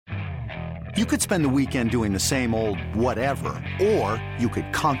You could spend the weekend doing the same old whatever, or you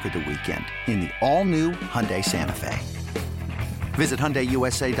could conquer the weekend in the all-new Hyundai Santa Fe. Visit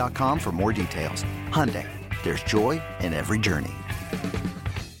HyundaiUSA.com for more details. Hyundai, there's joy in every journey.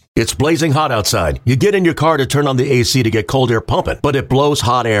 It's blazing hot outside. You get in your car to turn on the AC to get cold air pumping, but it blows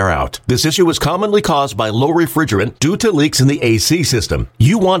hot air out. This issue is commonly caused by low refrigerant due to leaks in the AC system.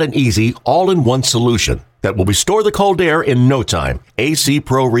 You want an easy, all-in-one solution that will restore the cold air in no time. AC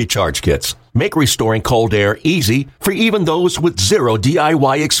Pro Recharge Kits make restoring cold air easy for even those with zero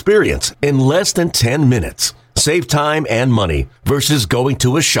DIY experience in less than 10 minutes. Save time and money versus going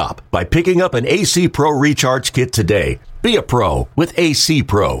to a shop by picking up an AC Pro Recharge Kit today. Be a pro with AC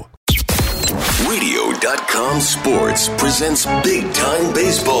Pro. Radio.com Sports presents Big Time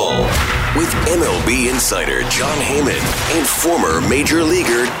Baseball with MLB insider Jon Heyman and former Major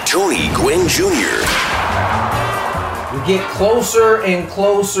Leaguer Tony Gwynn Jr. We get closer and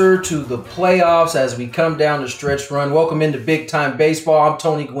closer to the playoffs as we come down the stretch run. Welcome into Big Time Baseball. I'm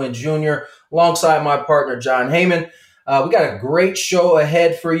Tony Gwynn Jr. alongside my partner Jon Heyman. We got a great show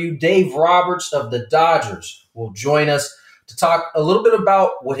ahead for you. Dave Roberts of the Dodgers will join us to talk a little bit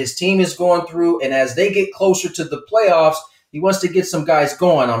about what his team is going through. And as they get closer to the playoffs, he wants to get some guys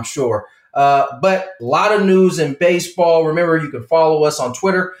going, I'm sure. But a lot of news in baseball. Remember, you can follow us on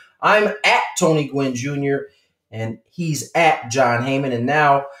Twitter. I'm at Tony Gwynn Jr. and he's at Jon Heyman. And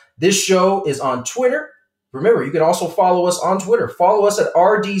now this show is on Twitter. Remember, you can also follow us on Twitter. Follow us at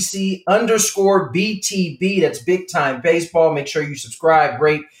RDC_BTB. That's Big Time Baseball. Make sure you subscribe,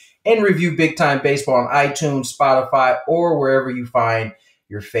 rate, and review Big Time Baseball on iTunes, Spotify, or wherever you find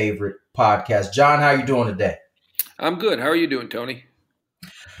your favorite podcast. Jon, how are you doing today? I'm good. How are you doing, Tony?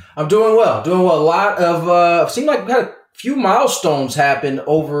 I'm doing well. A lot of seemed like we had a few milestones happen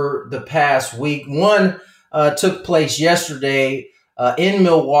over the past week. One took place yesterday in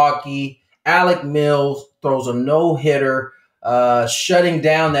Milwaukee. Alec Mills throws a no-hitter, shutting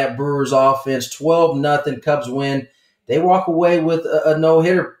down that Brewers offense. 12-0 Cubs win. They walk away with a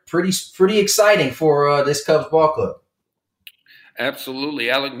no-hitter. Pretty exciting for this Cubs ball club. Absolutely.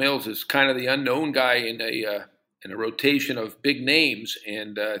 Alec Mills is kind of the unknown guy in a rotation of big names,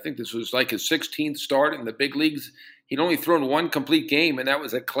 and I think this was like his 16th start in the big leagues. He'd only thrown one complete game, and that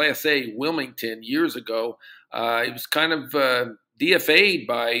was at Class A Wilmington years ago. He was kind of DFA'd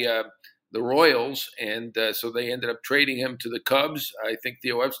by the Royals, and so they ended up trading him to the Cubs. I think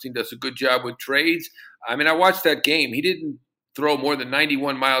Theo Epstein does a good job with trades. I mean, I watched that game. He didn't throw more than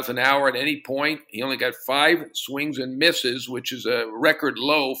 91 miles an hour at any point. He only got 5 swings and misses, which is a record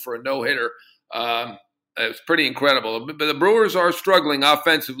low for a no-hitter. It's pretty incredible. But the Brewers are struggling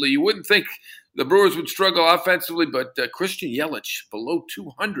offensively. You wouldn't think the Brewers would struggle offensively, but Christian Yelich below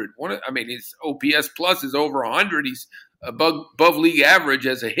 200. His OPS plus is over 100. He's above league average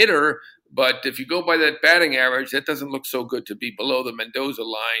as a hitter. But if you go by that batting average, that doesn't look so good to be below the Mendoza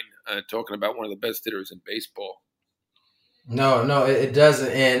line, talking about one of the best hitters in baseball. No, it doesn't.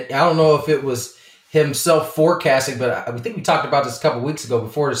 And I don't know if it was himself forecasting, but I think we talked about this a couple of weeks ago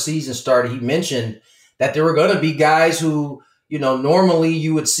before the season started. He mentioned that there were going to be guys who, normally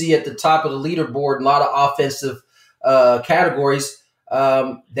you would see at the top of the leaderboard in a lot of offensive categories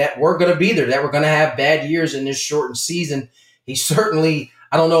that weren't going to be there, that were going to have bad years in this shortened season. He certainly,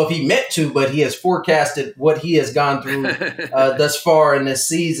 I don't know if he meant to, but he has forecasted what he has gone through thus far in this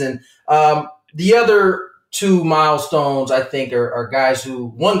season. The other 2 milestones, I think, are guys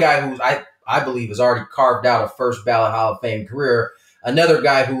one guy who I believe has already carved out a first ballot Hall of Fame career. Another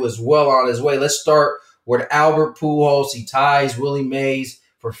guy who is well on his way. Let's start with Albert Pujols. He ties Willie Mays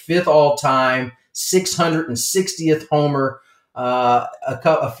for 5th all-time, 660th homer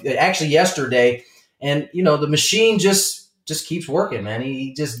actually yesterday. And, the machine just keeps working, man.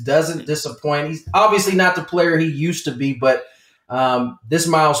 He just doesn't disappoint. He's obviously not the player he used to be, but this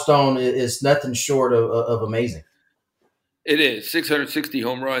milestone is nothing short of amazing. It is. 660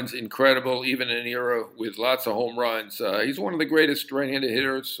 home runs, incredible, even in an era with lots of home runs. He's one of the greatest right-handed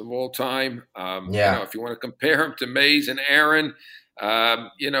hitters of all time. If you want to compare him to Mays and Aaron,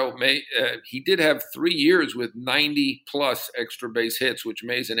 he did have 3 years with 90-plus extra base hits, which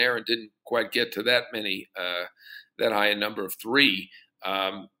Mays and Aaron didn't quite get to that many, that high a number of 3.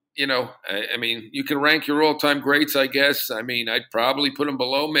 You can rank your all-time greats, I guess. I mean, I'd probably put him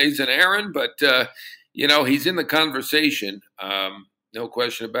below Mays and Aaron, but he's in the conversation. No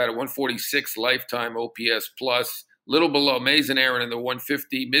question about it. 146 lifetime OPS plus, little below Mays and Aaron in the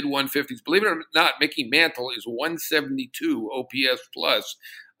 150, mid-150s. Believe it or not, Mickey Mantle is 172 OPS plus.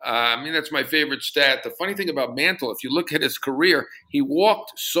 That's my favorite stat. The funny thing about Mantle, if you look at his career, he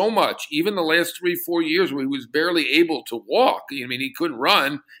walked so much, even the last 3-4 years where he was barely able to walk. He couldn't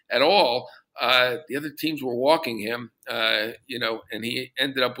run at all. the other teams were walking him, and he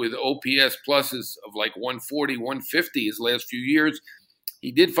ended up with OPS pluses of like 140, 150 his last few years.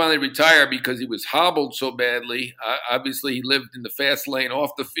 He did finally retire because he was hobbled so badly. Obviously, he lived in the fast lane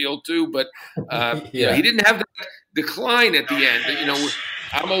off the field too, but he didn't have that decline at the end.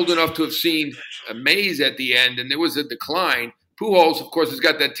 I'm old enough to have seen Mays at the end, and there was a decline. Pujols, of course, has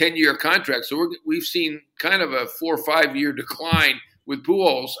got that 10-year contract, so we've seen kind of a 4 or 5 year decline with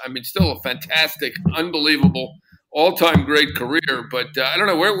Pujols. I mean, still a fantastic, unbelievable, all-time great career. But I don't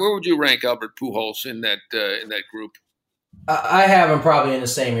know, where would you rank Albert Pujols in that group? I have him probably in the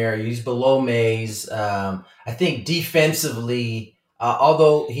same area. He's below Mays. I think defensively,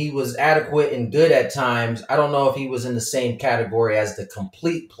 although he was adequate and good at times, I don't know if he was in the same category as the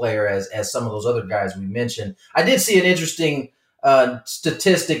complete player as some of those other guys we mentioned. I did see an interesting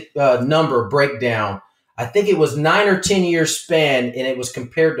statistic number breakdown. I think it was 9 or 10 year span, and it was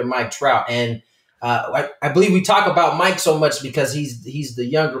compared to Mike Trout. And I believe we talk about Mike so much because he's the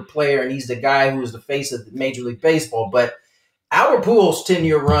younger player and he's the guy who is the face of Major League Baseball. But Albert Pujols'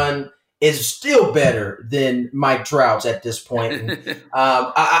 10-year run is still better than Mike Trout's at this point. And,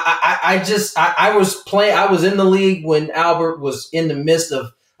 I was in the league when Albert was in the midst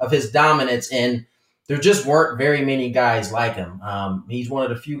of his dominance, and there just weren't very many guys like him. He's one of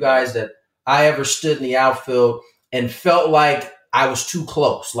the few guys that I ever stood in the outfield and felt like I was too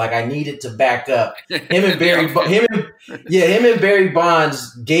close, like I needed to back up. Him and Barry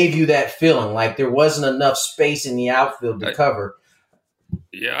Bonds gave you that feeling, like there wasn't enough space in the outfield to cover.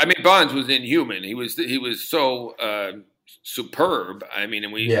 Yeah, I mean, Bonds was inhuman. He was so superb. I mean,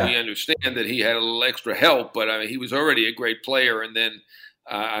 and we understand that he had a little extra help, but I mean, he was already a great player. And then,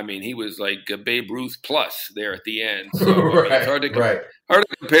 he was like a Babe Ruth plus there at the end. So it's hard to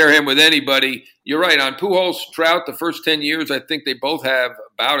compare him with anybody. You're right. On Pujols, Trout, the first 10 years, I think they both have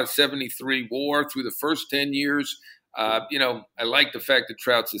about a 73 WAR through the first 10 years. I like the fact that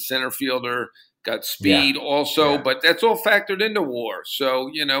Trout's a center fielder, got speed also, but that's all factored into WAR. So,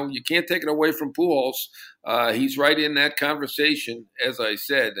 you can't take it away from Pujols. He's right in that conversation, as I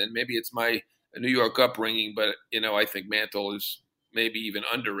said, and maybe it's my New York upbringing, but, I think Mantle is maybe even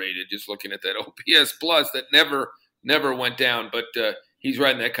underrated, just looking at that OPS plus that never went down. But he's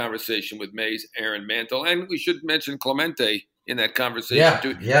right in that conversation with Mays, Aaron, Mantle. And we should mention Clemente in that conversation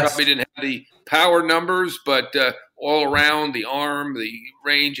too. Yes. Probably didn't have the power numbers, but all around, the arm, the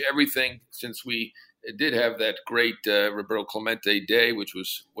range, everything, since we did have that great Roberto Clemente day, which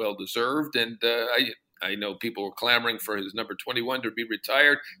was well-deserved. And I know people were clamoring for his number 21 to be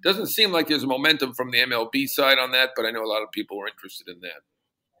retired. Doesn't seem like there's momentum from the MLB side on that, but I know a lot of people were interested in that.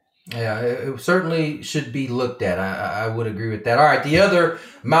 Yeah, it certainly should be looked at. I would agree with that. All right, the other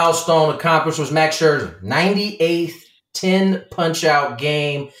milestone accomplished was Max Scherzer, 98th 10 punch-out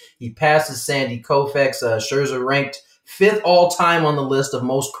game. He passes Sandy Koufax. Scherzer ranked 5th all-time on the list of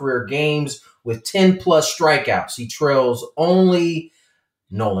most career games with 10-plus strikeouts. He trails only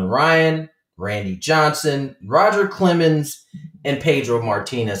Nolan Ryan, Randy Johnson, Roger Clemens, and Pedro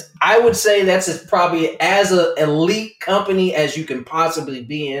Martinez. I would say that's probably as an elite company as you can possibly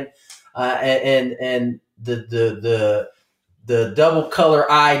be in, and the double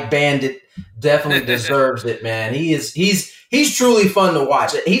color-eyed bandit definitely deserves it, man. He's truly fun to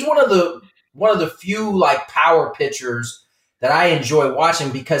watch. He's one of the few like power pitchers that I enjoy watching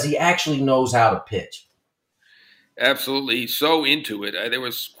because he actually knows how to pitch. Absolutely. He's so into it. There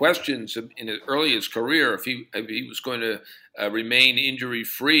was questions in his career if he was going to remain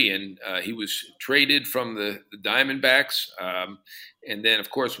injury-free, and he was traded from the Diamondbacks. And then,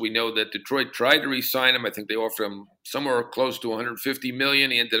 of course, we know that Detroit tried to re-sign him. I think they offered him somewhere close to $150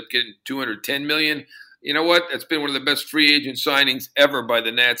 million. He ended up getting $210 million. You know what? That's been one of the best free agent signings ever by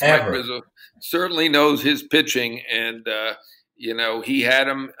the Nats. Mike Rizzo certainly knows his pitching, and he had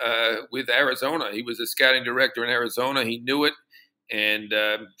him with Arizona. He was a scouting director in Arizona. He knew it. And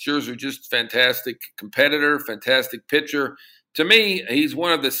Scherzer, just fantastic competitor, fantastic pitcher. To me, he's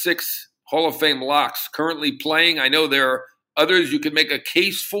one of the 6 Hall of Fame locks currently playing. I know there are others you could make a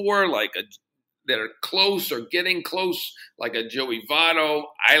case for, that are close or getting close, like a Joey Votto.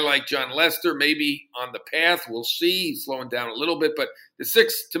 I like John Lester, maybe on the path. We'll see. He's slowing down a little bit. But the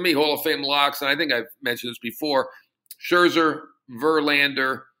 6, to me, Hall of Fame locks, and I think I've mentioned this before, Scherzer,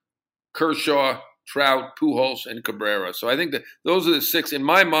 Verlander, Kershaw, Trout, Pujols, and Cabrera. So I think that those are the 6. In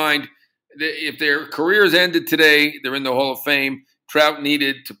my mind, if their careers ended today, they're in the Hall of Fame. Trout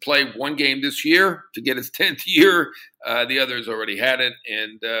needed to play 1 game this year to get his 10th year. The others already had it.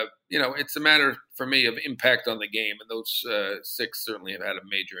 And, it's a matter for me of impact on the game. And those 6 certainly have had a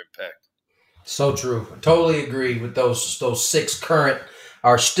major impact. So true. I totally agree with those 6 current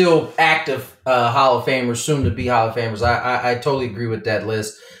are still active Hall of Famers, soon to be Hall of Famers. I totally agree with that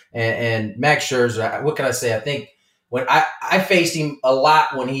list. And Max Scherzer, what can I say? I think when I faced him a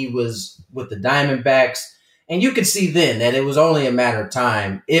lot when he was with the Diamondbacks, and you could see then that it was only a matter of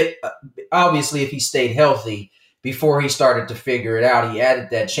time. Obviously, if he stayed healthy before he started to figure it out, he added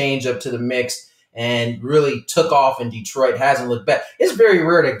that changeup to the mix and really took off in Detroit. Hasn't looked back. It's very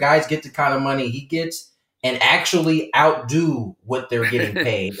rare that guys get the kind of money he gets and actually outdo what they're getting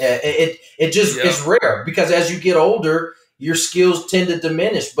paid. It's rare because as you get older, your skills tend to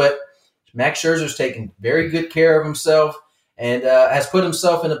diminish. But Max Scherzer's taken very good care of himself and has put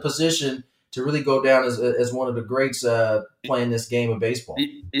himself in a position to really go down as one of the greats playing this game of baseball.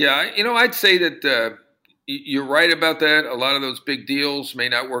 Yeah, I'd say that you're right about that. A lot of those big deals may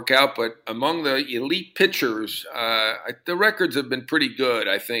not work out, but among the elite pitchers, the records have been pretty good,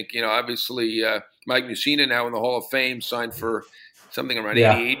 I think. Obviously, Mike Mussina now in the Hall of Fame, signed for something around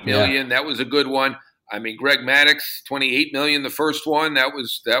 $88 million. That was a good one. I mean, Greg Maddux, $28 million, the first one. That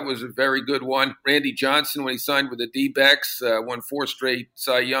was a very good one. Randy Johnson, when he signed with the D-backs, won 4 straight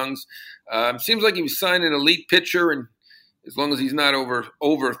Cy Youngs. Seems like he was signed an elite pitcher, and as long as he's not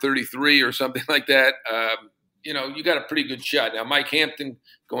over 33 or something like that, you got a pretty good shot. Now, Mike Hampton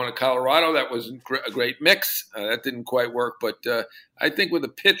going to Colorado, that was a great mix. That didn't quite work, but I think with the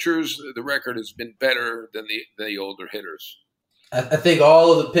pitchers, the record has been better than the older hitters. I think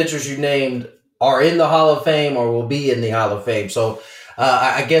all of the pitchers you named are in the Hall of Fame or will be in the Hall of Fame. So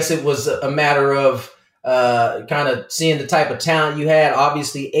I guess it was a matter of kind of seeing the type of talent you had.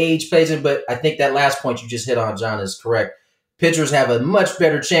 Obviously, age plays in, but I think that last point you just hit on, John, is correct. Pitchers have a much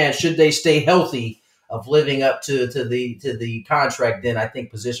better chance, should they stay healthy, of living up to the contract than I think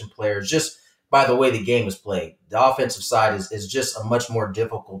position players, just by the way the game is played. The offensive side is just a much more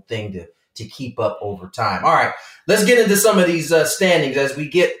difficult thing to keep up over time. All right, let's get into some of these standings as we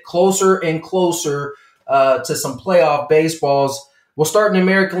get closer and closer to some playoff baseballs. We'll start in the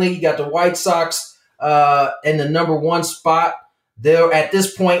American League. You got the White Sox in the number 1 spot. At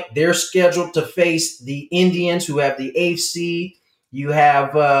this point, they're scheduled to face the Indians, who have the 8th seed. You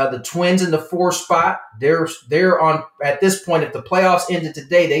have the Twins in the 4th spot. They're on at this point. If the playoffs ended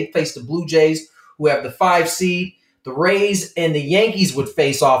today, they face the Blue Jays, who have the 5 seed. The Rays and the Yankees would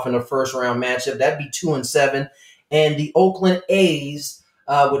face off in a first-round matchup. That'd be 2-7. And the Oakland A's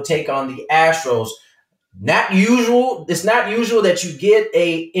would take on the Astros. Not usual. It's not usual that you get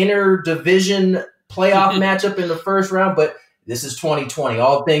a inter-division playoff matchup in the first round, but this is 2020.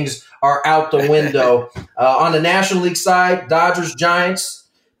 All things are out the window. On the National League side, Dodgers, Giants,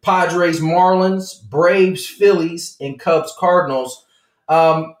 Padres, Marlins, Braves, Phillies, and Cubs, Cardinals.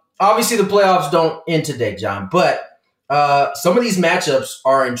 Obviously, the playoffs don't end today, John, but some of these matchups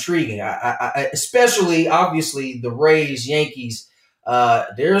are intriguing. I especially, obviously, the Rays, Yankees.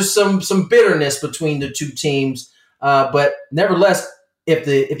 There's some bitterness between the two teams, but nevertheless,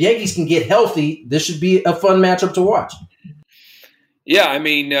 if Yankees can get healthy, this should be a fun matchup to watch. Yeah, I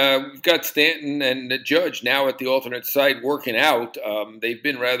mean, we've got Stanton and the Judge now at the alternate site working out. They've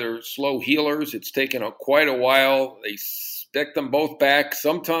been rather slow healers. It's taken quite a while. They expect them both back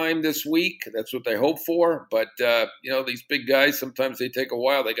sometime this week. That's what they hope for. But, these big guys, sometimes they take a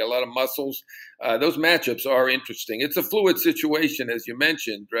while. They got a lot of muscles. Those matchups are interesting. It's a fluid situation, as you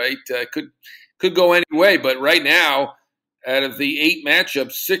mentioned, right? Could go any way. But right now, out of the 8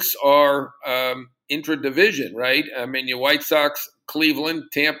 matchups, 6 are intra-division, right? I mean, your White Sox, Cleveland,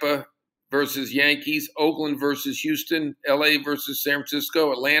 Tampa versus Yankees, Oakland versus Houston, LA versus San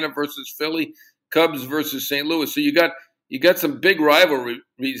Francisco, Atlanta versus Philly, Cubs versus St. Louis. So you got some big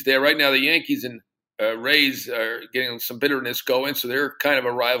rivalries there. Right now, the Yankees and Rays are getting some bitterness going, so they're kind of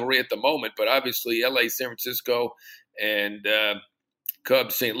a rivalry at the moment. But obviously, LA, San Francisco, and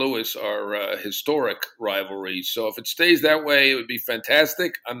Cubs, St. Louis are historic rivalries. So if it stays that way, it would be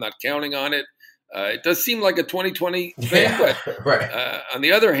fantastic. I'm not counting on it. It does seem like a 2020 thing, but right. On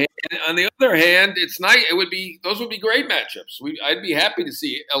the other hand, it's nice. Those would be great matchups. I'd be happy to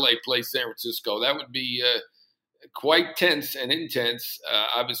see LA play San Francisco. That would be quite tense and intense.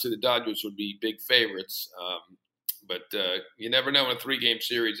 Obviously, the Dodgers would be big favorites, but you never know in a 3-game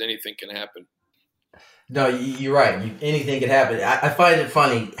series. Anything can happen. No, you're right. Anything could happen. I find it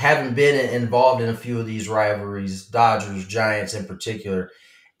funny, having been involved in a few of these rivalries, Dodgers, Giants in particular.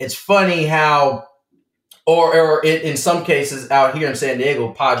 It's funny how, or in some cases out here in San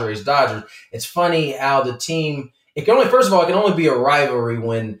Diego, Padres, Dodgers, it's funny how the team, it can only be a rivalry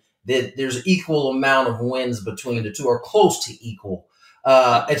when there's equal amount of wins between the two or close to equal.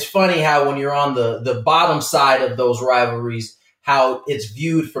 It's funny how when you're on the bottom side of those rivalries, how it's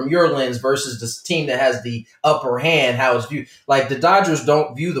viewed from your lens versus this team that has the upper hand, how it's viewed. Like the Dodgers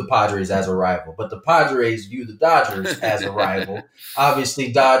don't view the Padres as a rival, but the Padres view the Dodgers as a rival.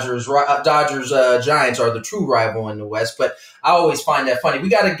 Obviously, Dodgers Giants are the true rival in the West, but I always find that funny. We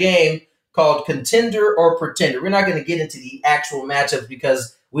got a game called Contender or Pretender. We're not going to get into the actual matchups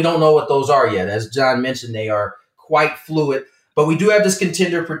because we don't know what those are yet. As John mentioned, they are quite fluid, but we do have this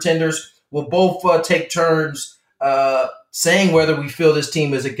Contender Pretenders. We'll both take turns saying whether we feel this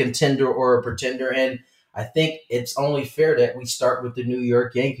team is a contender or a pretender. And I think it's only fair that we start with the New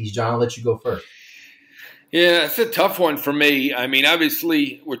York Yankees. John, I'll let you go first. Yeah, it's a tough one for me. I mean,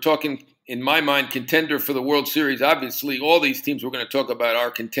 obviously, we're talking, in my mind, contender for the World Series. Obviously, all these teams we're going to talk about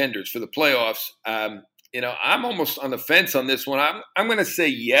are contenders for the playoffs. I'm almost on the fence on this one. I'm going to say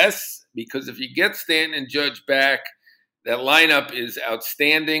yes, because if you get Stanton and Judge back, that lineup is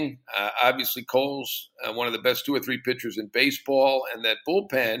outstanding. Obviously, Cole's one of the best 2 or 3 pitchers in baseball, and that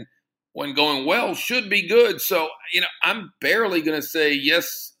bullpen, when going well, should be good. So, I'm barely going to say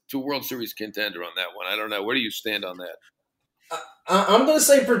yes to World Series contender on that one. I don't know. Where do you stand on that? I'm going to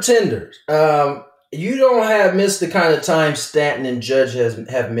say pretenders. You don't miss the kind of time Stanton and Judge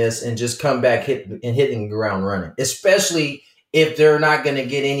have missed and just come back hitting the ground running, especially if they're not going to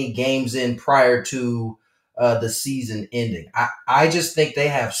get any games in prior to the season ending. I just think they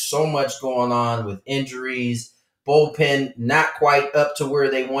have so much going on with injuries, bullpen not quite up to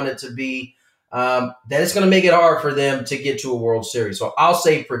where they want it to be, that it's going to make it hard for them to get to a World Series. So I'll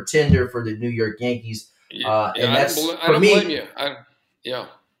say pretender for the New York Yankees. And that's I don't blame you. I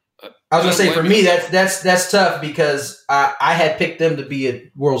was going to say for me that's tough because I had picked them to be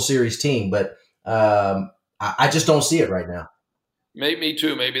a World Series team, but I just don't see it right now. Me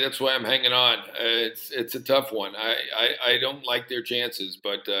too. Maybe that's why I'm hanging on. It's a tough one. I don't like their chances,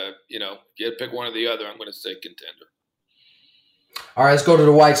 but you had to pick one or the other. I'm going to say contender. All right, let's go to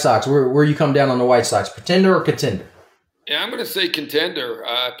the White Sox. Where you come down on the White Sox, pretender or contender? Yeah, I'm going to say contender.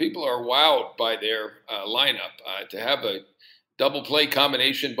 People are wowed by their lineup. To have a double play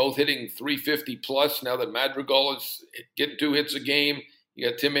combination, both hitting 350 plus. Now that Madrigal is getting 2 hits a game, you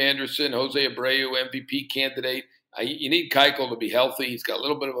got Tim Anderson, Jose Abreu, MVP candidate. You need Keuchel to be healthy. He's got a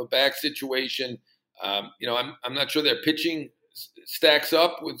little bit of a back situation. I'm not sure their pitching stacks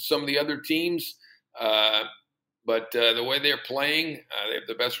up with some of the other teams, but the way they're playing, they have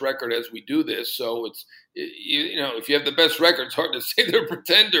the best record as we do this. So it's if you have the best record, it's hard to say they're a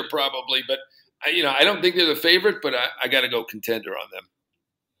pretender probably. But I don't think they're the favorite, but I got to go contender on them.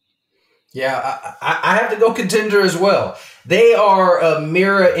 Yeah, I have to go contender as well. They are a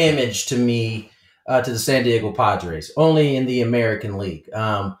mirror image to me. To the San Diego Padres, only in the American League.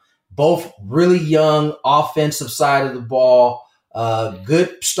 Both really young, offensive side of the ball,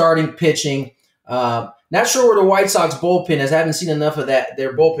 good starting pitching. Not sure where the White Sox bullpen is. I haven't seen enough of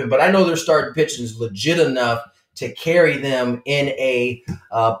their bullpen, but I know their starting pitching is legit enough to carry them in a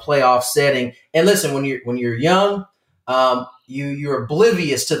playoff setting. And listen, when you're young, you're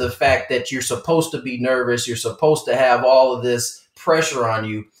oblivious to the fact that you're supposed to be nervous. You're supposed to have all of this pressure on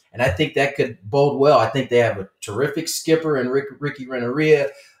you. And I think that could bode well. I think they have a terrific skipper in Ricky Renteria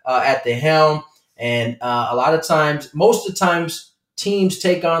at the helm. And a lot of times, most of the times, teams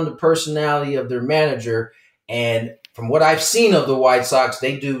take on the personality of their manager. And from what I've seen of the White Sox,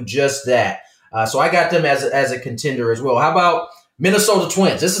 they do just that. So I got them as a contender as well. How about Minnesota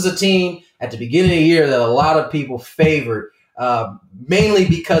Twins? This is a team at the beginning of the year that a lot of people favored, mainly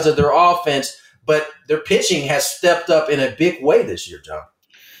because of their offense. But their pitching has stepped up in a big way this year, John.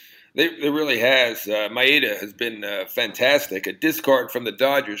 They really has. Maeda has been fantastic. A discard from the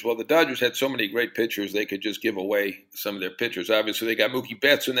Dodgers. Well, the Dodgers had so many great pitchers, they could just give away some of their pitchers. Obviously, they got Mookie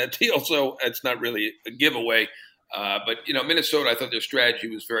Betts in that deal, so it's not really a giveaway. But Minnesota, I thought their strategy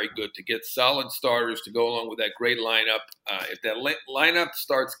was very good to get solid starters to go along with that great lineup. If that lineup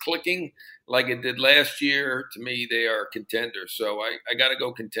starts clicking like it did last year, to me, they are contenders. So I got to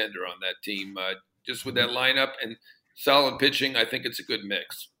go contender on that team. Just with that lineup and solid pitching, I think it's a good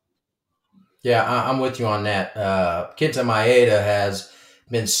mix. Yeah, I'm with you on that. Kenta Maeda has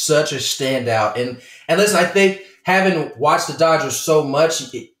been such a standout. And listen, I think having watched the Dodgers so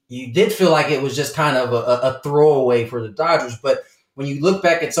much, you did feel like it was just kind of a throwaway for the Dodgers. But when you look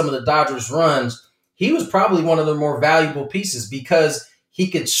back at some of the Dodgers' runs, he was probably one of the more valuable pieces because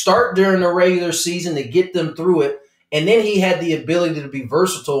he could start during the regular season to get them through it. And then he had the ability to be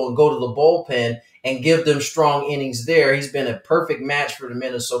versatile and go to the bullpen and give them strong innings there. He's been a perfect match for the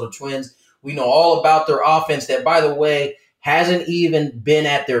Minnesota Twins. We know all about their offense that, by the way, hasn't even been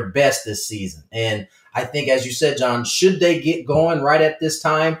at their best this season. And I think, as you said, John, should they get going right at this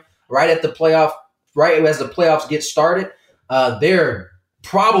time, right at the playoff, right as the playoffs get started, they're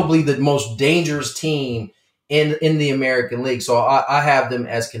probably the most dangerous team in the American League. So I have them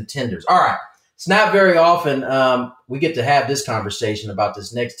as contenders. All right. It's not very often we get to have this conversation about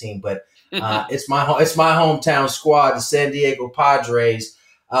this next team, but it's my hometown squad, the San Diego Padres.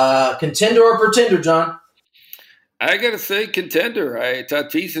 Contender or pretender, John? I got to say contender.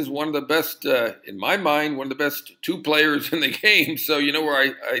 Tatis is one of the best, in my mind, one of the best two players in the game. So you know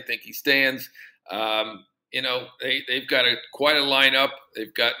where I think he stands. They've got quite a lineup.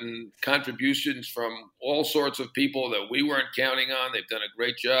 They've gotten contributions from all sorts of people that we weren't counting on. They've done a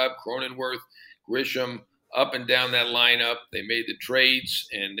great job. Cronenworth, Grisham, up and down that lineup. They made the trades,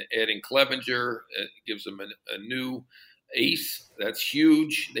 and adding Clevenger gives them a new ace. That's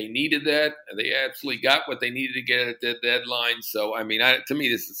huge. They needed that. They absolutely got what they needed to get at the deadline. So, I mean, to me,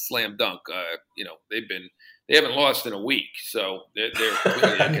 this is a slam dunk. They haven't lost in a week, so they're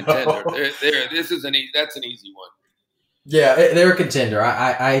clearly a contender. That's an easy one. Yeah, they're a contender.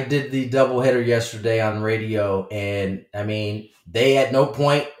 I did the doubleheader yesterday on radio, and I mean, they at no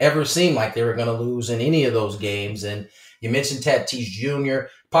point ever seemed like they were going to lose in any of those games. And you mentioned Tatis Jr.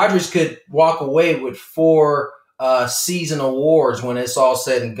 Padres could walk away with 4 season awards when it's all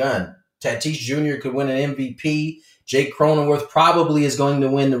said and done. Tatis Jr. could win an MVP. Jake Cronenworth probably is going to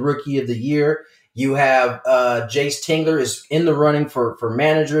win the Rookie of the Year. You have Jace Tingler is in the running for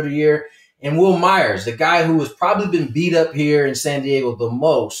Manager of the Year. And Will Myers, the guy who has probably been beat up here in San Diego the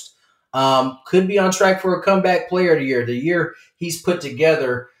most, could be on track for a comeback player of the year. The year he's put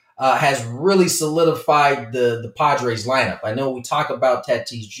together has really solidified the Padres lineup. I know we talk about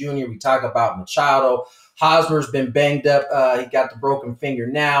Tatis Jr., we talk about Machado. Hosmer's been banged up. He got the broken finger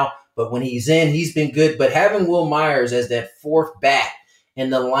now, but when he's in, he's been good. But having Will Myers as that fourth bat in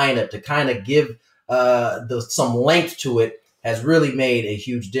the lineup to kind of give some length to it has really made a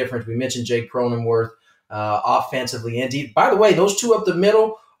huge difference. We mentioned Jake Cronenworth offensively. And by the way, those two up the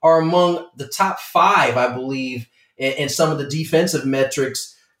middle are among the top 5, I believe, in some of the defensive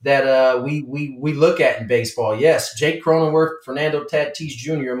metrics that we look at in baseball. Yes, Jake Cronenworth, Fernando Tatis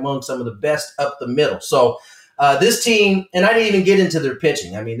Jr. among some of the best up the middle. So this team, and I didn't even get into their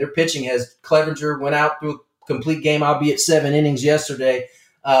pitching. I mean, their pitching has Clevenger went out through a complete game, albeit 7 innings yesterday.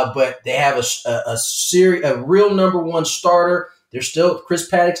 But they have a real number one starter. They're still Chris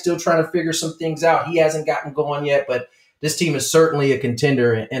Paddock still trying to figure some things out. He hasn't gotten going yet, but this team is certainly a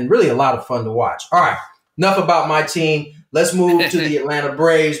contender and really a lot of fun to watch. All right, enough about my team. Let's move to the Atlanta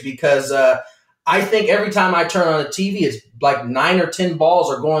Braves because I think every time I turn on the TV, it's like 9 or 10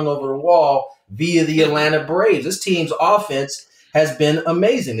 balls are going over the wall via the Atlanta Braves. This team's offense has been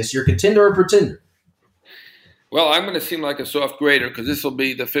amazing. Is your contender or pretender? Well, I'm going to seem like a soft grader because this will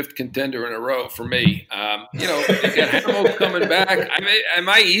be the 5th contender in a row for me. They got Hamels coming back. Am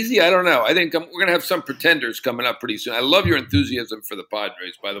I easy? I don't know. I think we're going to have some pretenders coming up pretty soon. I love your enthusiasm for the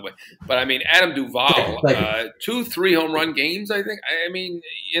Padres, by the way. But, I mean, Adam Duvall, 2 3-home run games, I think. I mean,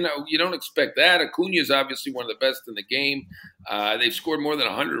 you don't expect that. Acuna is obviously one of the best in the game. They've scored more than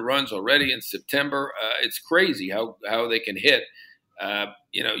 100 runs already in September. It's crazy how they can hit.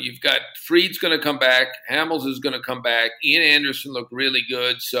 You've got Fried's going to come back. Hamels is going to come back. Ian Anderson looked really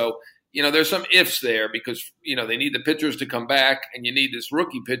good. So, there's some ifs there because, they need the pitchers to come back and you need this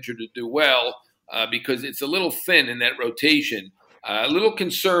rookie pitcher to do well because it's a little thin in that rotation. A little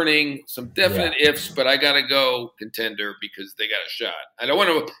concerning, some definite ifs, but I got to go contender because they got a shot. I don't want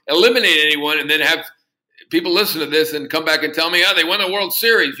to eliminate anyone and then have people listen to this and come back and tell me, they won the World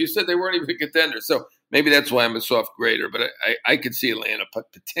Series. You said they weren't even a contender. So maybe that's why I'm a soft grader, but I could see Atlanta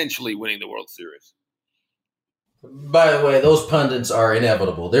potentially winning the World Series. By the way, those pundits are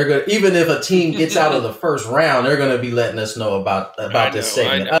inevitable. They're going even if a team gets out of the first round, they're going to be letting us know about this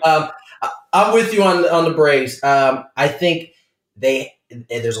segment. I'm with you on the Braves. I think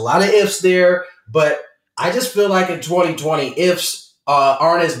there's a lot of ifs there, but I just feel like in 2020, ifs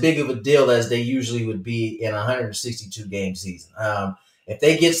aren't as big of a deal as they usually would be in a 162-game season. If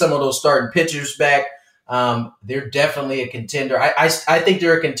they get some of those starting pitchers back, they're definitely a contender. I think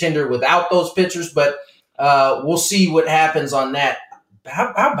they're a contender without those pitchers, but we'll see what happens on that.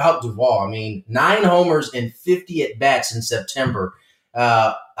 How about Duvall? I mean, 9 homers and 50 at-bats in September.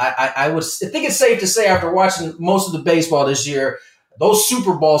 I think it's safe to say after watching most of the baseball this year, those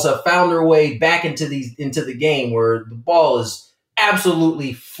Super Balls have found their way back into the game where the ball is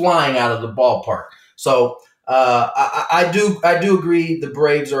absolutely flying out of the ballpark. So I do agree the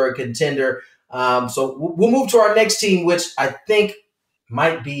Braves are a contender. So we'll move to our next team, which I think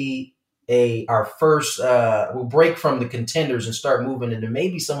might be our first. We'll break from the contenders and start moving into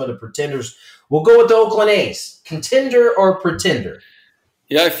maybe some of the pretenders. We'll go with the Oakland A's. Contender or pretender?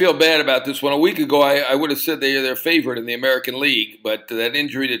 Yeah, I feel bad about this one. A week ago, I would have said they are their favorite in the American League, but that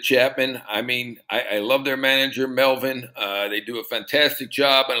injury to Chapman, I mean, I love their manager, Melvin. They do a fantastic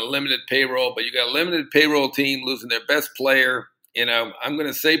job on a limited payroll, but you got a limited payroll team losing their best player. You know, I'm going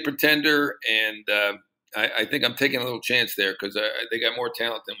to say pretender, and I think I'm taking a little chance there because they got more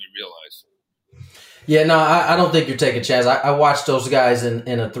talent than we realize. Yeah, no, I don't think you're taking a chance. I watched those guys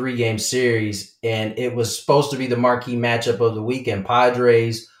in a 3-game series, and it was supposed to be the marquee matchup of the weekend.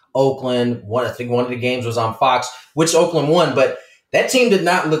 Padres, Oakland. I think one of the games was on Fox, which Oakland won, but that team did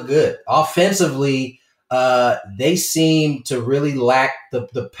not look good. Offensively, they seemed to really lack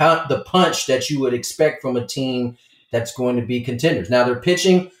the punch that you would expect from a team that's going to be contenders. Now, their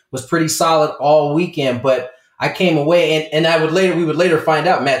pitching was pretty solid all weekend, but I came away, and we would later find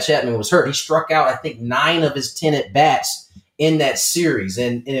out Matt Chapman was hurt. He struck out, I think, 9 of his 10 at-bats in that series,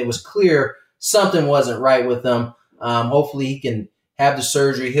 and it was clear something wasn't right with him. Hopefully he can have the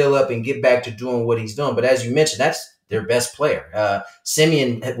surgery, heal up, and get back to doing what he's doing. But as you mentioned, that's their best player.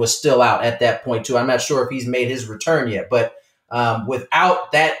 Semien was still out at that point, too. I'm not sure if he's made his return yet, but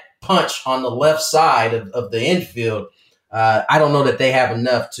without that punch on the left side of the infield, I don't know that they have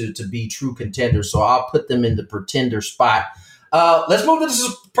enough to be true contenders, so I'll put them in the pretender spot. Let's move to this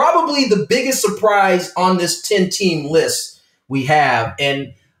is probably the biggest surprise on this 10-team list we have,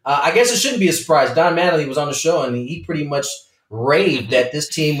 and I guess it shouldn't be a surprise. Don Mattingly was on the show, and he pretty much raved that this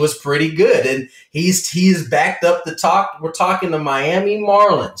team was pretty good, and he's backed up the talk. We're talking the Miami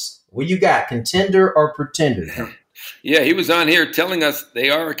Marlins. What you got, contender or pretender? Yeah, he was on here telling us they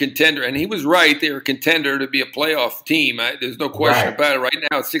are a contender, and he was right. They're a contender to be a playoff team. There's no question about it. Right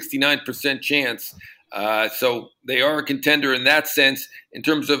now, it's 69% chance. So they are a contender in that sense. In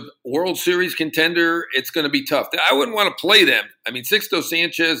terms of World Series contender, it's going to be tough. I wouldn't want to play them. I mean, Sixto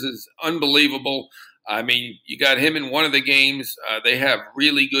Sanchez is unbelievable. I mean, you got him in one of the games. They have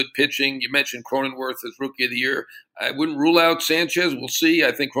really good pitching. You mentioned Cronenworth as Rookie of the Year. I wouldn't rule out Sanchez. We'll see.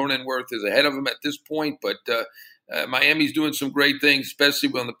 I think Cronenworth is ahead of him at this point, but Miami's doing some great things, especially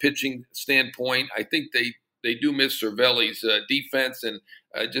on the pitching standpoint. I think they do miss Cervelli's defense, and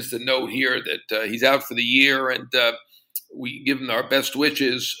just a note here that he's out for the year, and we give him our best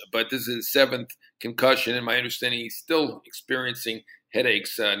wishes, but this is his 7th concussion, and my understanding he's still experiencing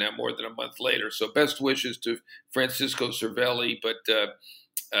headaches now more than a month later. So best wishes to Francisco Cervelli, but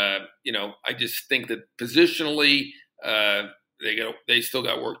I just think that positionally they still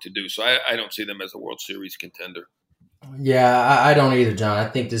got work to do. So I don't see them as a World Series contender. Yeah, I don't either, John. I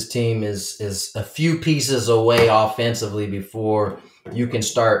think this team is a few pieces away offensively before you can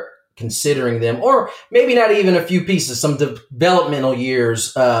start considering them, or maybe not even a few pieces, some developmental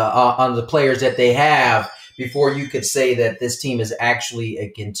years on the players that they have before you could say that this team is actually a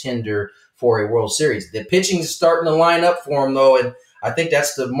contender for a World Series. The pitching is starting to line up for them, though, and I think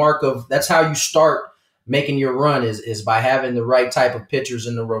that's that's how you start making your run is by having the right type of pitchers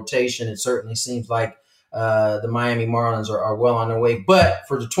in the rotation. It certainly seems like the Miami Marlins are well on their way. But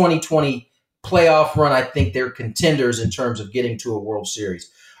for the 2020 playoff run, I think they're contenders in terms of getting to a World Series.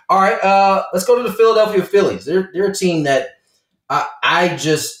 All right, let's go to the Philadelphia Phillies. They're a team that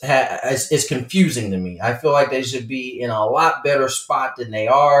it's confusing to me. I feel like they should be in a lot better spot than they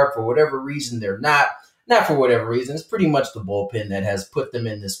are. For whatever reason, they're not. Not for whatever reason. It's pretty much the bullpen that has put them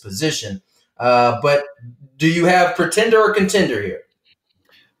in this position. But do you have pretender or contender here?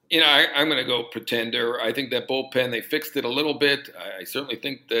 I'm going to go pretender. I think that bullpen, they fixed it a little bit. I certainly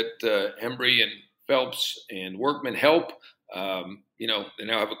think that Hembree and Phelps and Workman help. They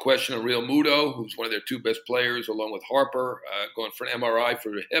now have a question of Real Muto, who's one of their 2 best players, along with Harper, going for an MRI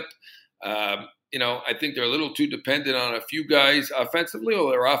for the hip. I think they're a little too dependent on a few guys offensively,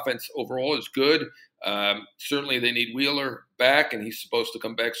 although their offense overall is good. Certainly they need Wheeler back, and he's supposed to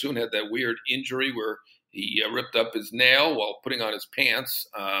come back soon. Had that weird injury where he ripped up his nail while putting on his pants.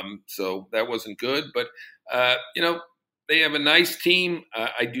 So that wasn't good. But, they have a nice team.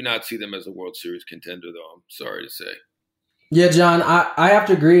 I do not see them as a World Series contender, though. I'm sorry to say. Yeah, John, I have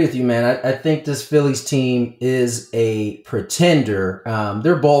to agree with you, man. I think this Phillies team is a pretender.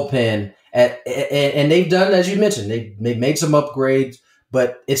 Their bullpen, and they've done, as you mentioned, they've made some upgrades,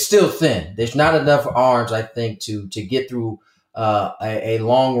 but it's still thin. There's not enough arms, I think, to get through a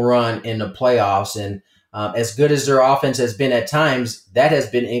long run in the playoffs. And as good as their offense has been at times, that has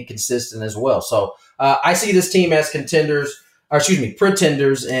been inconsistent as well. So I see this team as pretenders,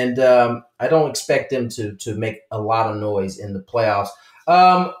 and I don't expect them to make a lot of noise in the playoffs.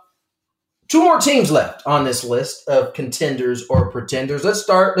 2 more teams left on this list of contenders or pretenders. Let's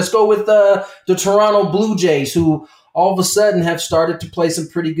go with the Toronto Blue Jays, who all of a sudden have started to play some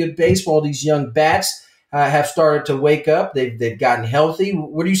pretty good baseball, these young bats. have started to wake up. They've gotten healthy.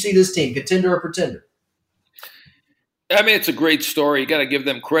 Where do you see this team, contender or pretender? I mean, it's a great story. You got to give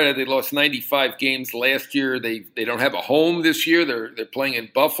them credit. They lost 95 games last year. They don't have a home this year. They're playing in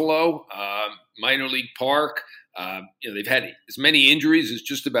Buffalo, minor league park. They've had as many injuries as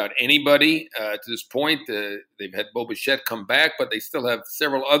just about anybody to this point. They've had Bo Bichette come back, but they still have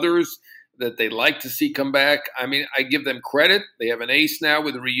several others that they like to see come back. I mean, I give them credit. They have an ace now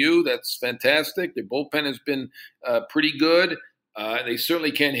with Ryu. That's fantastic. Their bullpen has been pretty good. They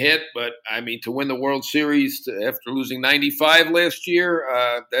certainly can hit, but I mean, to win the World Series after losing 95 last year,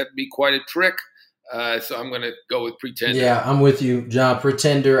 that'd be quite a trick. So I'm going to go with pretender. Yeah, I'm with you, John.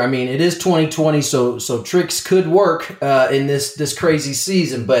 Pretender. I mean, it is 2020, so tricks could work in this crazy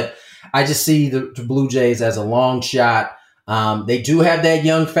season, but I just see the Blue Jays as a long shot. They do have that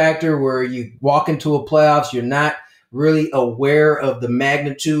young factor where you walk into a playoffs, you're not really aware of the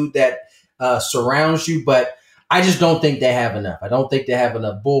magnitude that surrounds you, but I just don't think they have enough. I don't think they have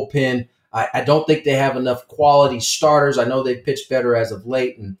enough bullpen. I don't think they have enough quality starters. I know they've pitched better as of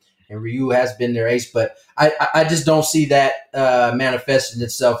late, and Ryu has been their ace, but I just don't see that manifesting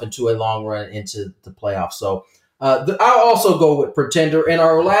itself into a long run into the playoffs. So I'll also go with pretender. And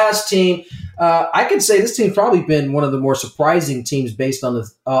our last team, I could say this team's probably been one of the more surprising teams based on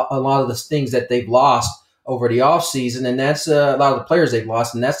a lot of the things that they've lost over the offseason, and that's a lot of the players they've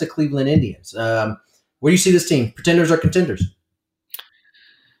lost, and that's the Cleveland Indians. Where do you see this team? Pretenders or contenders?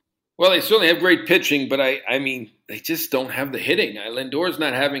 Well, they certainly have great pitching, but I mean, they just don't have the hitting. Lindor's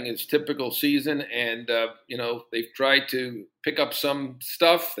not having his typical season, and they've tried to pick up some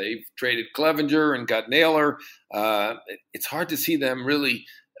stuff. They've traded Clevenger and got Naylor. It's hard to see them really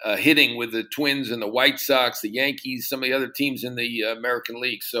hitting with the Twins and the White Sox, the Yankees, some of the other teams in the American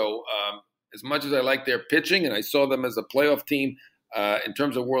League. So as much as I like their pitching, and I saw them as a playoff team, in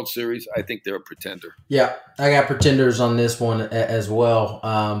terms of World Series, I think they're a pretender. Yeah, I got pretenders on this one as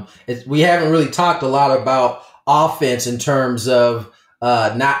well. We haven't really talked a lot about offense in terms of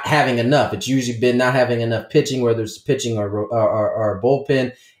not having enough. It's usually been not having enough pitching, whether it's pitching or a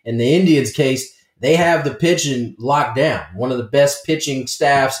bullpen. In the Indians' case, they have the pitching locked down. One of the best pitching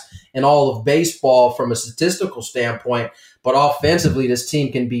staffs in all of baseball from a statistical standpoint. But offensively, this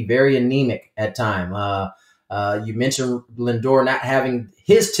team can be very anemic at times. You mentioned Lindor not having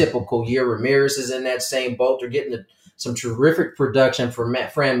his typical year. Ramirez is in that same boat. They're getting some terrific production from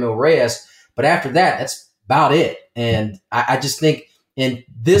Franmil Reyes. But after that, that's about it. And I just think in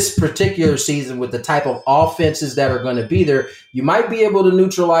this particular season, with the type of offenses that are going to be there, you might be able to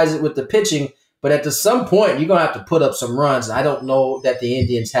neutralize it with the pitching. But at some point, you're going to have to put up some runs. And I don't know that the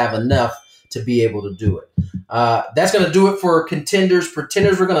Indians have enough to be able to do it. That's going to do it for contenders.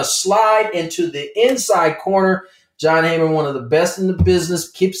 Pretenders, we're going to slide into the inside corner. John Heyman, one of the best in the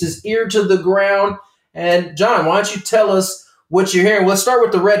business, keeps his ear to the ground. And John, why don't you tell us what you're hearing? Let's start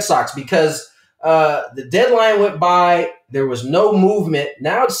with the Red Sox because the deadline went by. There was no movement.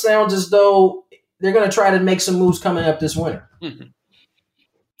 Now it sounds as though they're going to try to make some moves coming up this winter.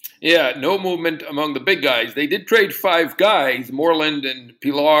 Yeah, no movement among the big guys. They did trade 5 guys, Moreland and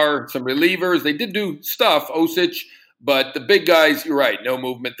Pilar, some relievers. They did do stuff, Osich, but the big guys, you're right, no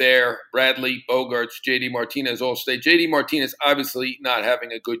movement there. Bradley, Bogarts, J.D. Martinez all stay. J.D. Martinez obviously not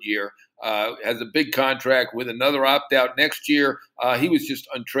having a good year. Has a big contract with another opt-out next year. He was just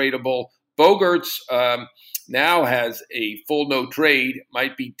untradeable. Bogarts now has a full no trade,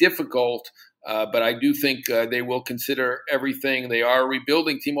 might be difficult. But I do think they will consider everything. They are a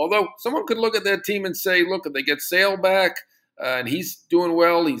rebuilding team, although someone could look at that team and say, look, if they get Sale back and he's doing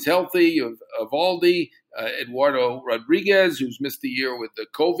well, he's healthy, Evaldi, Eduardo Rodriguez, who's missed the year with the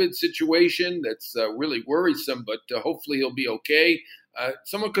COVID situation. That's really worrisome, but hopefully he'll be okay.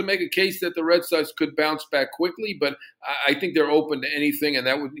 Someone could make a case that the Red Sox could bounce back quickly, but I think they're open to anything, and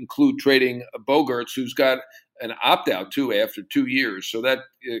that would include trading Bogarts, who's got an opt-out, too, after 2 years. So that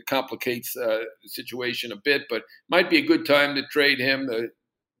complicates the situation a bit, but might be a good time to trade him. The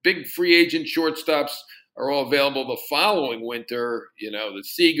big free agent shortstops are all available the following winter. You know, the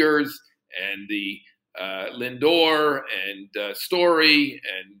Seagers and the Lindor and Story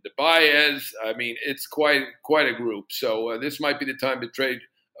and Baez. I mean, it's quite a group. So this might be the time to trade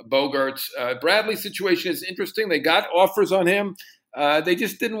Bogarts. Bradley's situation is interesting. They got offers on him. They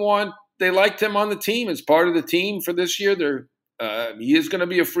just didn't want – they liked him on the team as part of the team for this year. He is going to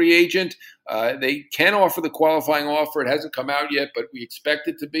be a free agent. They can offer the qualifying offer. It hasn't come out yet, but we expect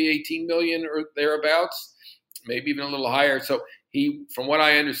it to be $18 million or thereabouts, maybe even a little higher. So he, from what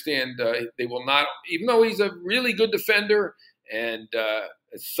I understand, they will not, even though he's a really good defender and a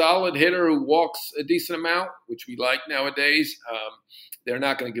solid hitter who walks a decent amount, which we like nowadays. they're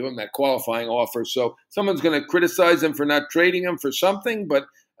not going to give him that qualifying offer. So someone's going to criticize him for not trading him for something, but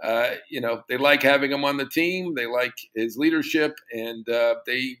they like having him on the team. They like his leadership, and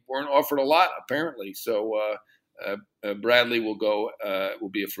they weren't offered a lot apparently. So Bradley will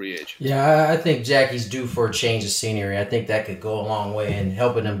be a free agent. Yeah, I think Jackie's due for a change of scenery. I think that could go a long way in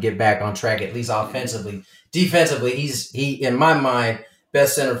helping him get back on track, at least offensively. Defensively, he in my mind,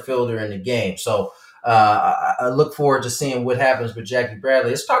 best center fielder in the game. So I look forward to seeing what happens with Jackie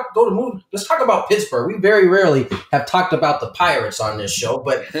Bradley. Let's talk about Pittsburgh. We very rarely have talked about the Pirates on this show,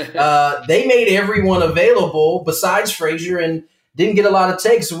 but they made everyone available besides Frazier and didn't get a lot of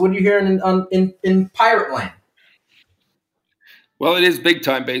takes. So what are you hearing in Pirate land? Well, it is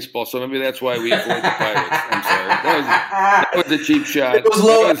big-time baseball, so maybe that's why we avoid the Pirates. I'm sorry. That was a cheap shot. It was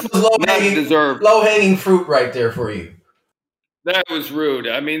low-hanging fruit right there for you. That was rude.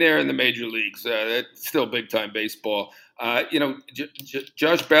 I mean, they're in the major leagues. That's still big-time baseball.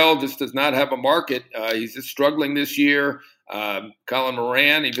 Josh Bell just does not have a market. He's just struggling this year. Colin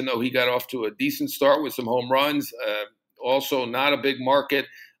Moran, even though he got off to a decent start with some home runs, also not a big market.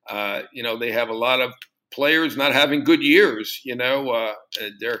 They have a lot of players not having good years.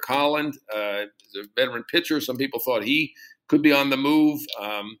 Derek Holland is a veteran pitcher. Some people thought he could be on the move.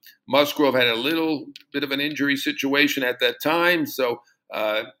 Musgrove had a little bit of an injury situation at that time, so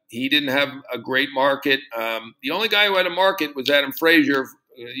he didn't have a great market. The only guy who had a market was Adam Frazier,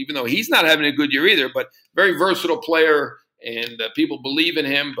 even though he's not having a good year either, but very versatile player, and people believe in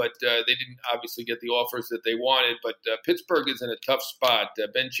him, but they didn't obviously get the offers that they wanted. But Pittsburgh is in a tough spot.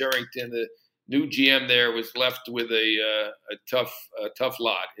 Ben Cherington, the new GM there, was left with a tough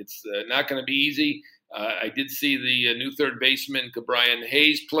lot. It's not going to be easy. I did see the new third baseman, Brian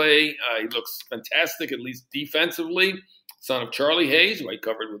Hayes, play. He looks fantastic, at least defensively. Son of Charlie Hayes, who I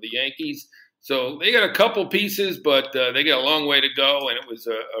covered with the Yankees. So they got a couple pieces, but they got a long way to go, and it was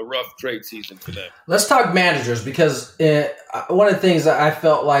a rough trade season for them. Let's talk managers, because one of the things that I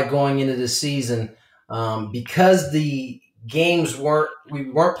felt like going into this season, because the games we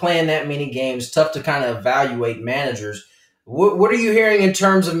weren't playing that many games, tough to kind of evaluate managers. What are you hearing in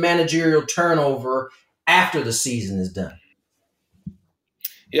terms of managerial turnover after the season is done?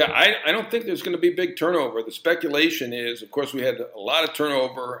 Yeah, I don't think there's going to be big turnover. The speculation is, of course, we had a lot of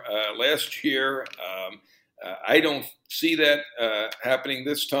turnover last year. I don't see that happening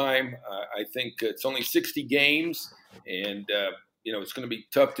this time. I think it's only 60 games, and it's going to be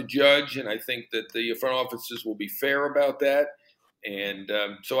tough to judge. And I think that the front offices will be fair about that. And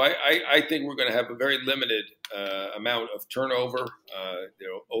so I think we're going to have a very limited amount of turnover.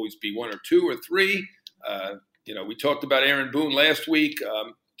 There'll always be one or two or three. We talked about Aaron Boone last week.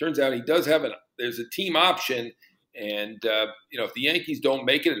 Turns out he does have there's a team option. And, if the Yankees don't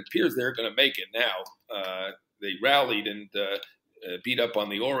make it, it appears they're going to make it now. They rallied and beat up on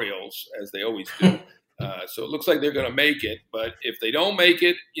the Orioles, as they always do. So it looks like they're going to make it. But if they don't make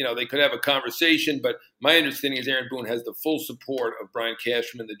it, they could have a conversation. But my understanding is Aaron Boone has the full support of Brian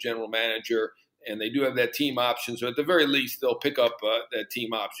Cashman, the general manager, and they do have that team option. So at the very least, they'll pick up that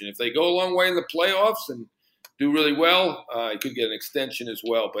team option. If they go a long way in the playoffs and do really well, he could get an extension as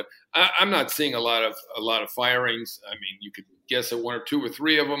well. But I'm not seeing a lot of firings. I mean, you could guess at one or two or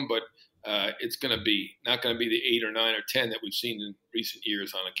three of them, but it's going to be not going to be the 8 or 9 or 10 that we've seen in recent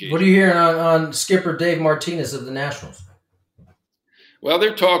years on occasion. What are you hearing on skipper Dave Martinez of the Nationals? Well,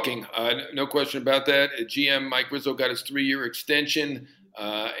 they're talking. No question about that. GM Mike Rizzo got his 3-year extension,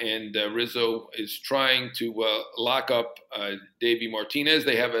 and Rizzo is trying to lock up Davey Martinez.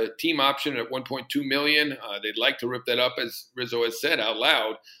 They have a team option at $1.2 million. They'd like to rip that up, as Rizzo has said out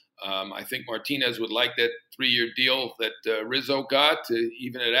loud. I think Martinez would like that 3-year deal that Rizzo got to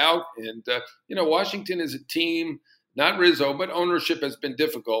even it out. And, Washington is a team, not Rizzo, but ownership has been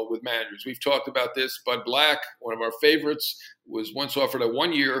difficult with managers. We've talked about this. Bud Black, one of our favorites, was once offered a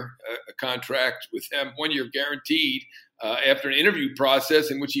 1-year contract with them, 1 year guaranteed, after an interview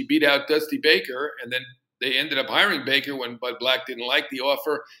process in which he beat out Dusty Baker. And then they ended up hiring Baker when Bud Black didn't like the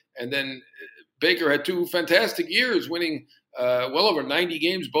offer. And then Baker had 2 fantastic years, winning well over 90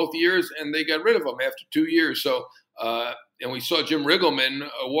 games both years, and they got rid of him after 2 years. So, and we saw Jim Riggleman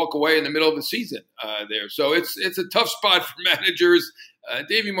walk away in the middle of the season there. So it's a tough spot for managers.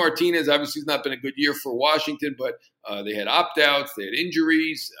 Davey Martinez obviously has not been a good year for Washington, but they had opt-outs, they had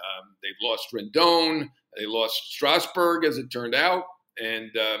injuries, they've lost Rendon, they lost Strasburg, as it turned out,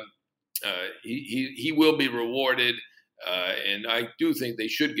 and he will be rewarded. And I do think they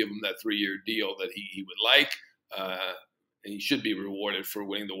should give him that 3-year deal that he would like. And he should be rewarded for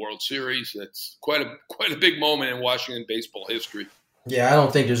winning the World Series. That's quite a big moment in Washington baseball history. Yeah, I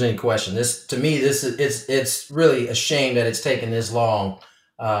don't think there's any question. To me, it's really a shame that it's taken this long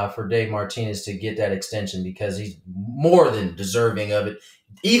for Dave Martinez to get that extension, because he's more than deserving of it.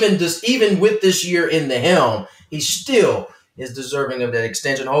 Even with this year in the helm, he still is deserving of that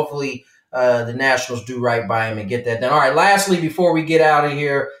extension. Hopefully, the Nationals do right by him and get that done. All right. Lastly, before we get out of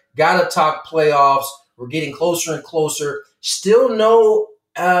here, gotta talk playoffs. We're getting closer and closer. Still no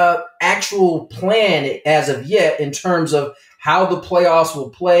actual plan as of yet in terms of how the playoffs will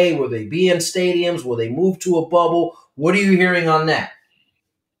play. Will they be in stadiums? Will they move to a bubble? What are you hearing on that?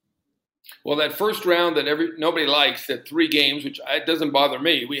 Well, that first round that nobody likes, that 3 games, which it doesn't bother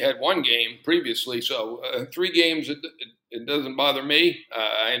me. We had 1 game previously, so 3 games, it doesn't bother me.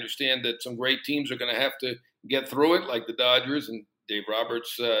 I understand that some great teams are going to have to get through it, like the Dodgers, and Dave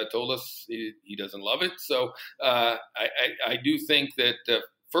Roberts told us he doesn't love it. So I do think that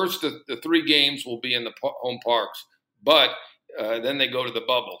first the 3 games will be in the home parks, but then they go to the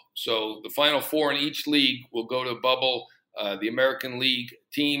bubble. So the final 4 in each league will go to bubble. The American League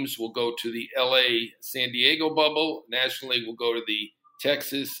teams will go to the LA San Diego bubble. National League will go to the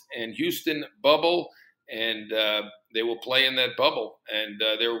Texas and Houston bubble, and they will play in that bubble. And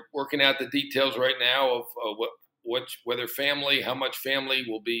they're working out the details right now of how much family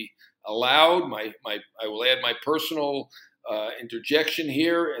will be allowed. I will add my personal interjection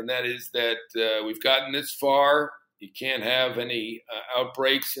here, and that is that we've gotten this far. You can't have any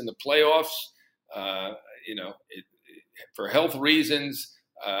outbreaks in the playoffs. For health reasons,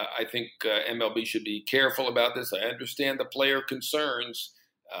 I think MLB should be careful about this. I understand the player concerns,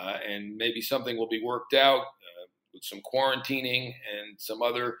 and maybe something will be worked out with some quarantining and some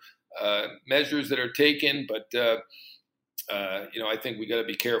other measures that are taken. But I think we got to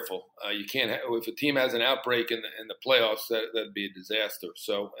be careful. You can't if a team has an outbreak in the playoffs, that'd be a disaster.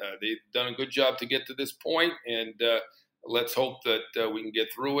 So they've done a good job to get to this point, and let's hope that we can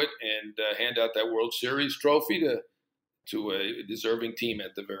get through it and hand out that World Series trophy to a deserving team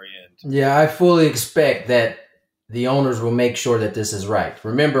at the very end. Yeah, I fully expect that the owners will make sure that this is right.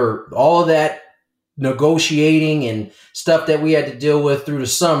 Remember, all of that negotiating and stuff that we had to deal with through the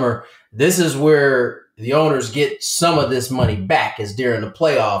summer, this is where the owners get some of this money back, is during the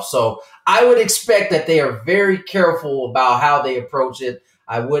playoffs. So I would expect that they are very careful about how they approach it.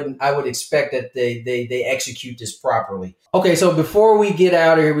 I would expect that they execute this properly. Okay, so before we get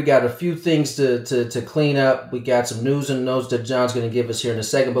out of here, we got a few things to clean up. We got some news and notes that John's going to give us here in a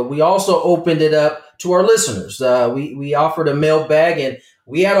second, but we also opened it up to our listeners. We offered a mailbag, and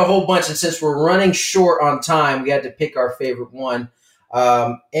we had a whole bunch, and since we're running short on time, we had to pick our favorite one.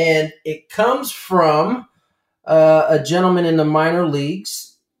 And it comes from a gentleman in the minor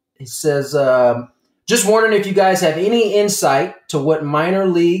leagues. He says, just wondering if you guys have any insight to what minor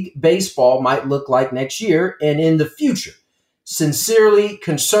league baseball might look like next year and in the future. Sincerely,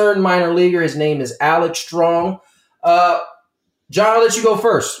 concerned minor leaguer. His name is Alex Strong. John, I'll let you go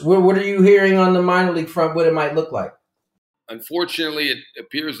first. What are you hearing on the minor league front, what it might look like? Unfortunately, it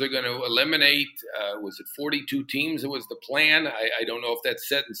appears they're going to eliminate, was it 42 teams? It was the plan. I don't know if that's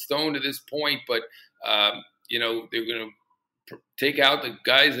set in stone to this point, but, they're going to take out the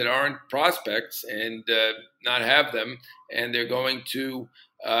guys that aren't prospects and not have them, and they're going to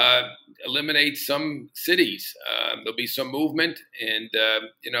eliminate some cities. There'll be some movement, and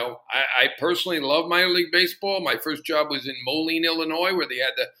I personally love minor league baseball. My first job was in Moline, Illinois, where they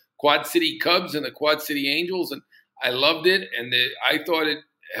had the Quad City Cubs and the Quad City Angels, and I loved it, and I thought it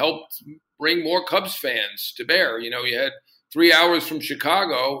helped bring more Cubs fans to bear. You had 3 hours from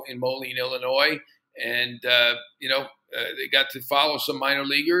Chicago in Moline, Illinois, and they got to follow some minor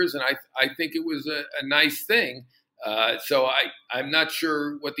leaguers, and I think it was a nice thing. So I'm not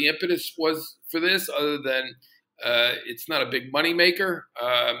sure what the impetus was for this, other than it's not a big moneymaker.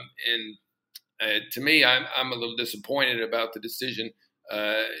 And to me, I'm a little disappointed about the decision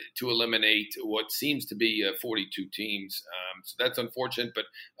to eliminate what seems to be 42 teams. So that's unfortunate, but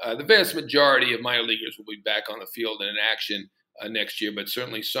the vast majority of minor leaguers will be back on the field and in action next year, but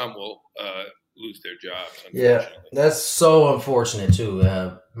certainly some will lose their jobs. Yeah, that's so unfortunate too.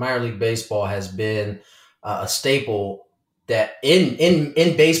 Minor league baseball has been a staple that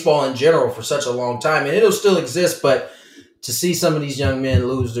in baseball in general for such a long time, and it'll still exist. But to see some of these young men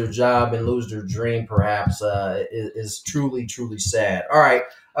lose their job and lose their dream, perhaps, is truly, truly sad. All right,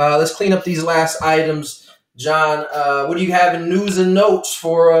 let's clean up these last items. John, what do you have in news and notes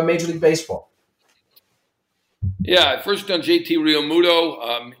for Major League Baseball? Yeah, first on JT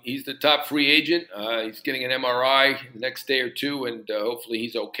Realmuto. He's the top free agent. He's getting an MRI the next day or two, and hopefully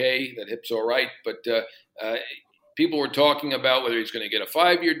he's okay. That hip's all right. But people were talking about whether he's going to get a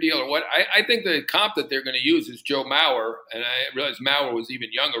 5-year deal or what. I think the comp that they're going to use is Joe Mauer, and I realized Mauer was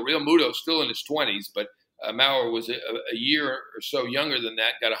even younger. Real Muto's still in his 20s, but Mauer was a year or so younger than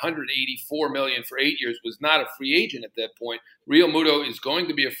that, got $184 million for 8 years, was not a free agent at that point. Real Muto is going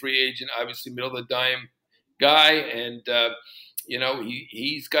to be a free agent, obviously middle of the dime guy, and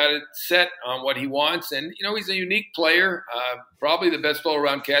he's got it set on what he wants, and he's a unique player, probably the best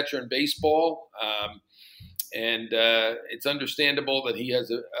all-around catcher in baseball, and it's understandable that he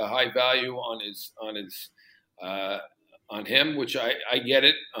has a high value on him, which I get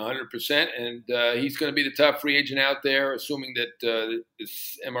it 100%. And he's going to be the top free agent out there, assuming that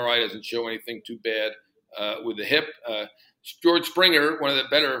this MRI doesn't show anything too bad with the hip. George Springer, one of the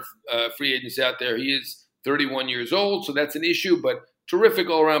better free agents out there, he is 31 years old, so that's an issue, but terrific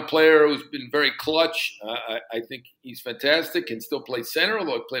all-around player who's been very clutch. I think he's fantastic, can still play center,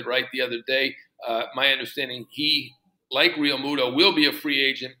 although he played right the other day. My understanding, he, like Real Muto, will be a free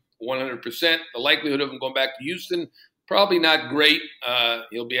agent 100%. The likelihood of him going back to Houston, probably not great.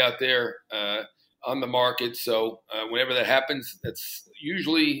 He'll be out there on the market. So whenever that happens, that's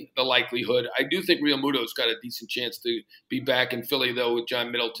usually the likelihood. I do think Real Muto's got a decent chance to be back in Philly, though, with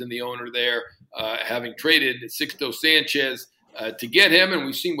John Middleton, the owner there, having traded Sixto Sanchez to get him. And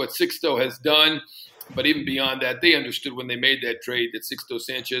we've seen what Sixto has done. But even beyond that, they understood when they made that trade that Sixto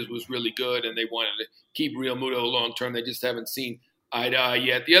Sanchez was really good and they wanted to keep Real Muto long term. They just haven't seen eye to eye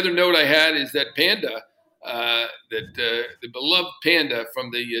yet. The other note I had is that Panda, the beloved Panda from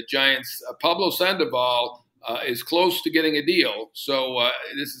the Giants, Pablo Sandoval, is close to getting a deal. So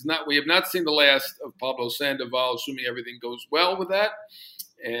we have not seen the last of Pablo Sandoval, assuming everything goes well with that.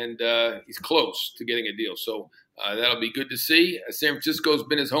 And he's close to getting a deal. So that'll be good to see. San Francisco's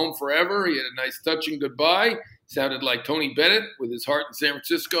been his home forever. He had a nice touching goodbye. Sounded like Tony Bennett with his heart in San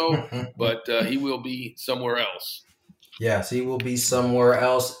Francisco, but he will be somewhere else. Yes, he will be somewhere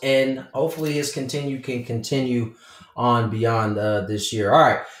else, and hopefully his can continue on beyond this year. All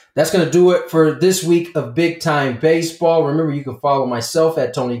right, that's going to do it for this week of Big Time Baseball. Remember, you can follow myself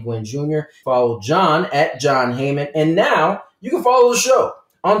at Tony Gwynn Jr., follow John at John Heyman, and now you can follow the show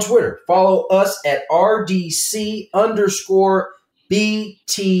on Twitter. Follow us at RDC_BTB.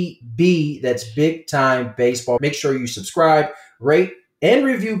 That's Big Time Baseball. Make sure you subscribe, rate, and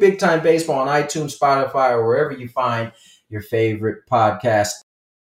review Big Time Baseball on iTunes, Spotify, or wherever you find your favorite podcast.